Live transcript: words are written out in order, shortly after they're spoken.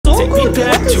good.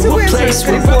 What is the weather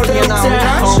in California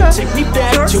now?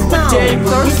 In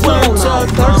Russia, first snow,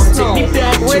 first snow.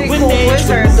 Very cold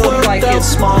weather, I don't like it.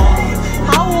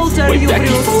 How old are you,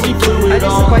 Bruce?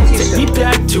 Take me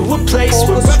back to a place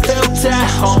where I felt at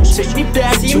home. Take me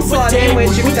back to a day when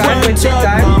we weren't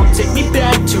alone. Take me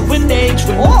back to an age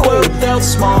when the world felt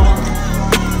small.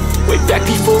 Way back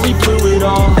before we blew it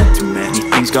all. Too many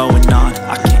things going on,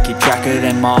 I can't keep track of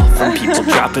them all. From people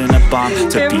dropping a bomb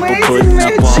to people putting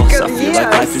up walls. I feel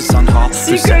like life is on hold,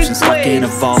 perception stuck in a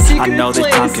vault. I know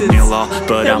that time can heal all,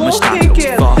 but how much time till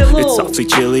we fall? It's awfully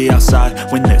chilly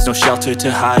outside when there's no shelter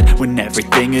to hide. When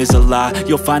everything is a lie,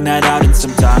 you'll find that out in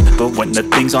some time. But when the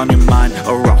things on your mind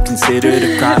are all considered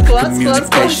a crime,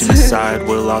 communication aside,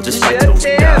 we'll all just fight till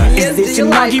we die. Is this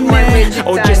an argument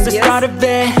or just the start of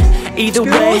it? Either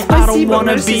way, I don't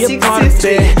wanna be a part of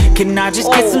it. Can I just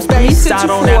get some space? I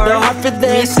don't have the heart for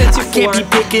this. I can't be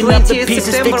picking up the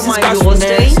pieces, fixing scars from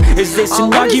this. Is this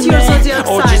an argument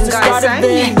or just the start of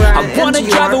it? I wanna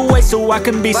drive away so I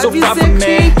can be so far from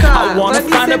it. I wanna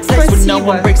find a place where no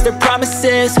one breaks their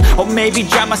promises. Or maybe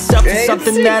drown myself in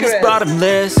something that is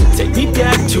bottomless. Take me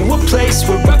back to a place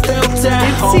where I felt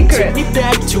at home. Take me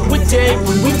back to a day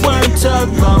when we weren't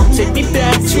alone. Take me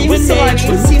back to an age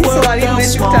when the world felt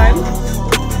small.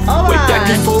 Way back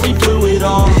before we blew it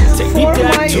all. Take me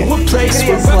back to a place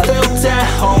where I felt at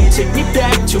home. Take me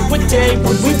back to a day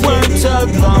when we weren't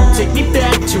alone. Take me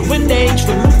back to an age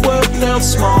when the world felt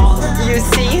small. You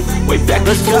see? Way back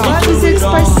before we blew it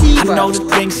all. I know that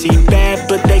things seem bad,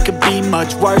 but they could be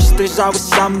much worse. There's always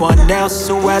someone else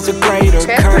who has a greater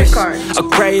curse, a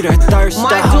greater thirst,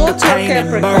 a hunger, pain,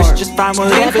 and mercy. Just find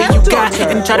whatever you got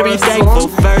and try to be thankful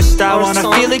first. I wanna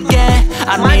feel again,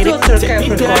 I need it. Take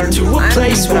me back to a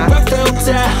place where I felt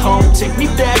at home. Take me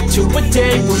back to a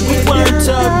day when we weren't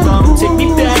alone. Take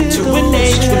me back to an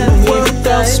age when the world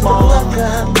felt small.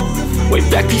 Way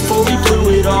back before we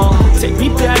blew it all. Take me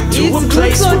back to a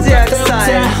place where I felt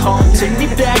at home. Take me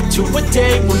back to a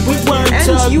day when we weren't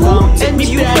alone. Take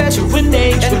me back to an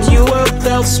age when the world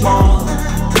felt small.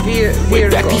 Way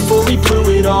back before we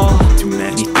blew it all. Too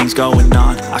many things going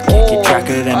on, I can't keep track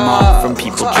of them all. From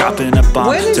people dropping a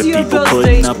bomb to people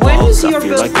putting up walls. I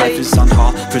feel like life is on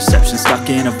hold, perception stuck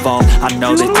in a vault. I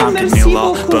know that time can heal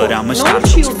all, but how much time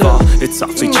till we fall? It's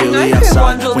awfully chilly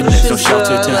outside when there's no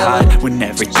shelter to hide. When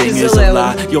everything is a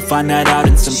lie, you'll find that out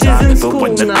in some time. But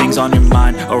when the things on your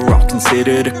mind are all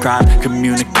considered a crime,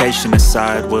 communication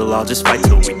aside, we'll all just fight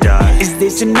till we die. Is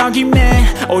this an argument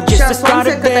or just the start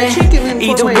of it?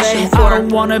 Either way, I don't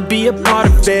wanna be a part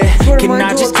of it. Can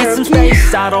I just get some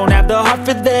space? I don't have the heart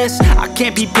for this. I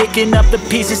can't be picking up the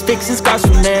pieces, fixing scars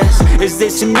from this. Is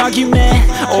this an argument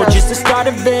or just the start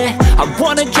of it? I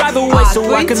wanna drive away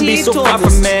so I can be so far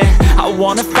from it. I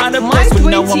wanna find a place where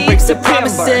no one breaks their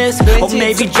promises. Or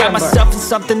maybe drown myself in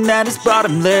something that is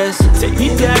bottomless. Take me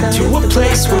back to a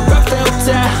place where I felt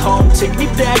at home. Take me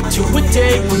back to a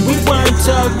day when we weren't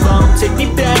alone. Take me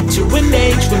back to an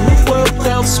age when the world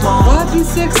felt small.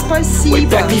 Way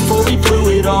back before we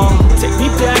blew it all. Take me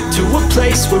back to a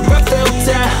place where I felt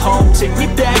at home. Take me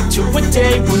back to a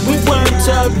day when we weren't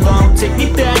alone. Take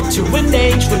me back to an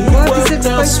age when the world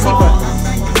felt small.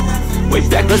 Way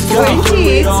back before we blew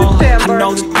it all. I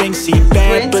know that things seem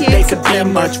bad, but they could be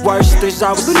much worse. There's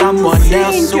always someone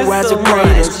else who has a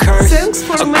greater curse,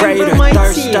 a greater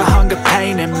thirst, a hunger,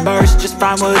 pain, and mercy. Just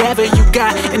find whatever you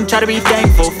got and try to be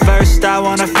thankful first. I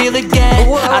wanna feel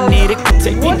again, I need it.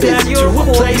 Take me back to a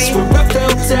place where I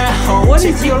felt at home.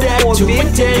 Take me back to a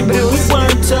day when we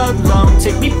weren't alone.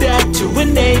 Take me back to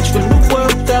an age when the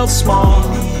world felt small.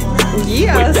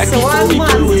 Yes, back before we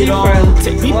blew it all.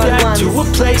 Take me back to a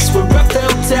place where I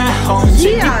felt at home.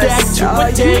 Take me back to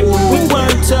a day when we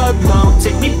weren't alone.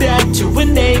 Take me back to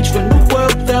an age when the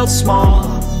world felt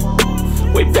small.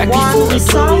 Way back before we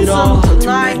blew it all. Too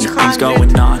many things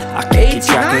going on, I can't keep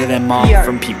track of them all.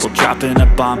 From people dropping a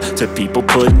bomb to people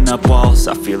putting up walls.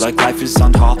 I feel like life is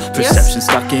on hold, perception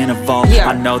stuck in a vault.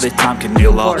 I know that time can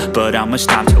heal all, but how much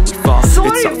time till we fall? It's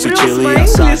awfully chilly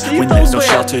outside when there's no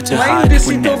shelter to hide.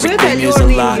 When everything is a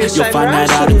lie, you'll find that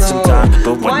out in some time.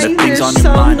 But when the things on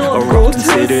your mind are all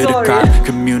considered a crime,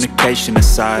 communication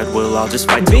aside, we'll all just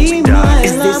fight till we die.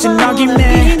 Is this an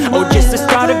argument or just the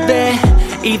start of it?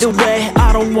 Either way,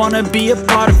 I don't wanna be a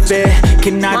part of it.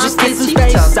 Can I just get some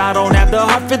space? I don't have the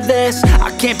heart for this.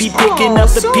 I can't be picking up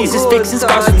the pieces, fixing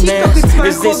scars from this.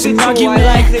 Is this an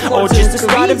argument or just the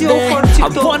start of it? I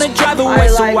wanna drive away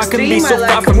so I can be so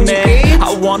far from it.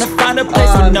 I wanna find a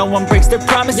place where no one breaks their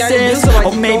promises.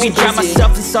 Or maybe drown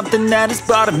myself in something that is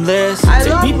bottomless.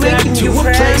 Take me back to a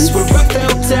place where I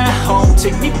felt at home.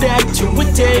 Take me back to a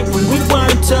day when we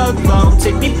weren't alone.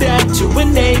 Take me back to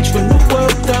an age when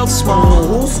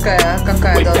русская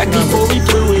какая должна быть.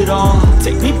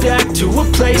 Take me back to a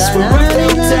place where I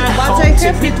felt at home.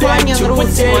 Take me back to a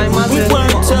day when we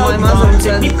weren't alone.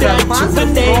 Take me back to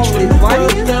an age when the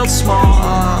world felt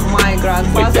small. My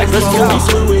grandfather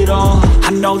through it all. I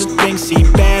know that things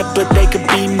seem bad, but they could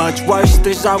be much worse.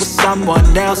 There's always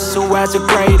someone else who has a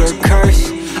greater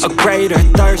curse, a greater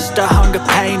thirst, a hunger,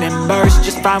 pain, and mercy.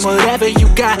 Just find whatever you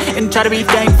got and try to be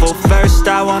thankful first.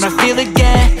 I wanna feel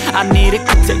again, I need it.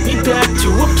 Take me back to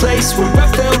a place where I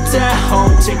felt at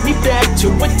home. Take me back to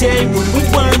a day when we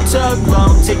weren't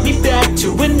alone. Take me back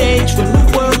to an age when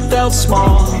the world felt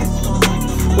small.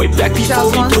 Way back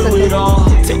before we blew it all.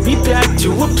 Take me back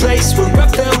to a place where I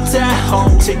felt at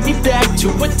home. Take me back to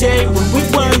a day when we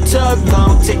weren't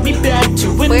alone. Take me back to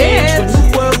an age when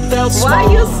the world felt small. Why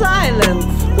are you silent?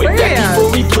 Way back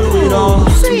before we blew it all.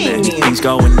 Too many things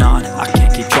going on, I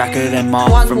can't keep track of them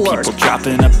all. From people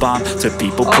dropping a bomb to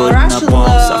people putting up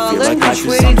walls. I feel like life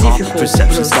is on hold,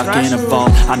 perception stuck in a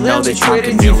vault. I know they time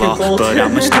can heal all, but how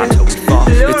much time till we fall?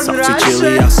 It's all too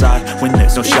chilly outside when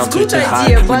there's no shelter to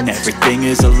hide. When everything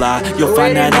is a lie, you'll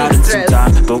find that out in some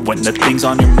time. But when the things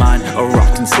on your mind are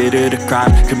all considered a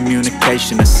crime,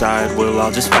 communication aside, we'll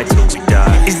all just fight till we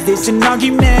die. Is this an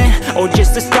argument or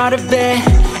just the start of it?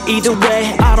 Either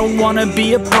way, I don't wanna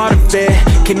be a part of it.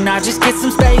 Can I just get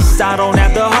some space? I don't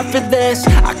have the heart for this.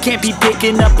 I can't be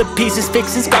picking up the pieces,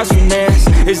 fixing scars from this.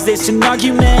 Is this an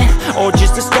argument or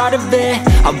just the start of it?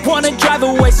 I wanna drive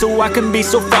away so I can be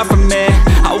so far from it.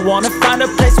 I wanna find a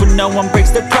place where no one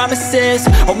breaks their promises,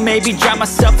 or maybe drown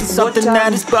myself in something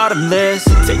that is bottomless.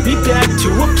 Take me back to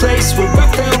a place where I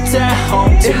felt at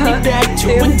home. Take me back to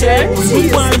a day when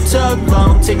we weren't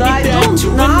alone. Take me back to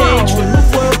an age when the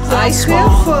world felt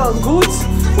small.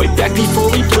 Way back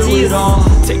before we blew it all.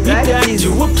 Take me back to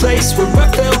a place where I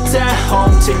felt at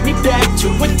home. Take me back to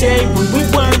a day when we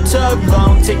weren't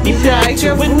alone. Take me back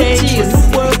to an age when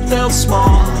the world felt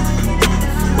small.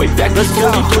 Way back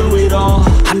before we blew it all.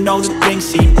 I know that things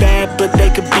seem bad, but they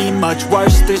could be much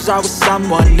worse. There's always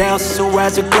someone else who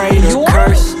has a greater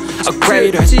curse, a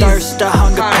greater thirst, a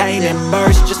hunger, pain, and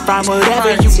mercy. Just find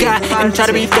whatever you got and try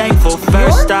to be thankful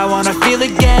first. I wanna feel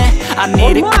again, I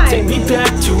need it. Take me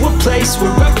back to a place where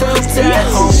I felt at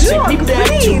home. Take me back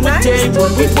to a day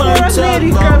when we weren't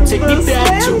alone. Take me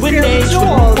back to an age when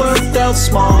the world felt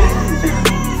small.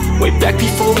 Way back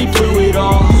before we blew it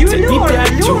all. Take me back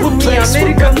to a place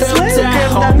where I felt at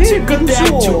home. Take me back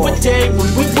to a day when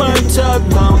we weren't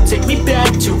alone. Take me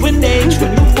back to an age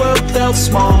when the world felt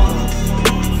small.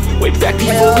 Way back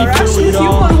before we blew it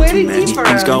all. Too many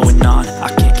things going on, I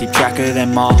can't keep track of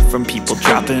them all. From people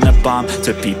dropping a bomb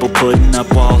to people putting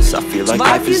up walls. I feel like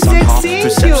life is on hold,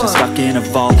 perception stuck in a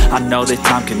vault. I know that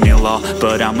time can heal all,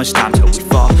 but how much time till we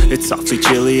fall? It's awfully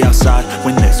chilly outside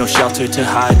when there's no shelter to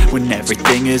hide. When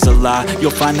everything is a lie, you'll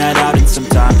find that out in some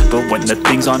time. But when the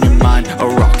things on your mind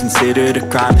are all considered a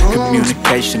crime,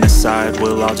 communication aside,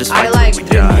 we'll all just fight till we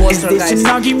die. Is this an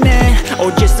argument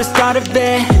or just the start of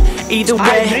it? Either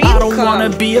way, I don't wanna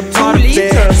be a part of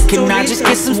it. Can I just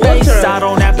get some space? I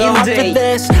don't have the heart for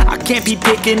this. I can't be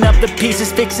picking up the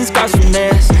pieces, fixing scars from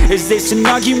this. Is this an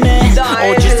argument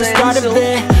or just the start of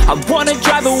it? I wanna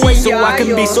drive away so I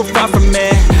can be so far from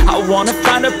it. I wanna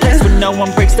find a place where no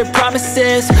one breaks their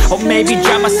promises, or maybe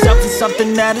drown myself in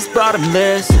something that is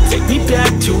bottomless. Take me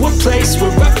back to a place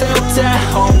where I felt at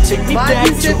home. Take me back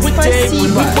to a day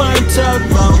when we weren't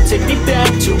alone. Take me back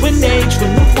to an age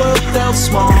when the world felt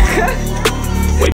small.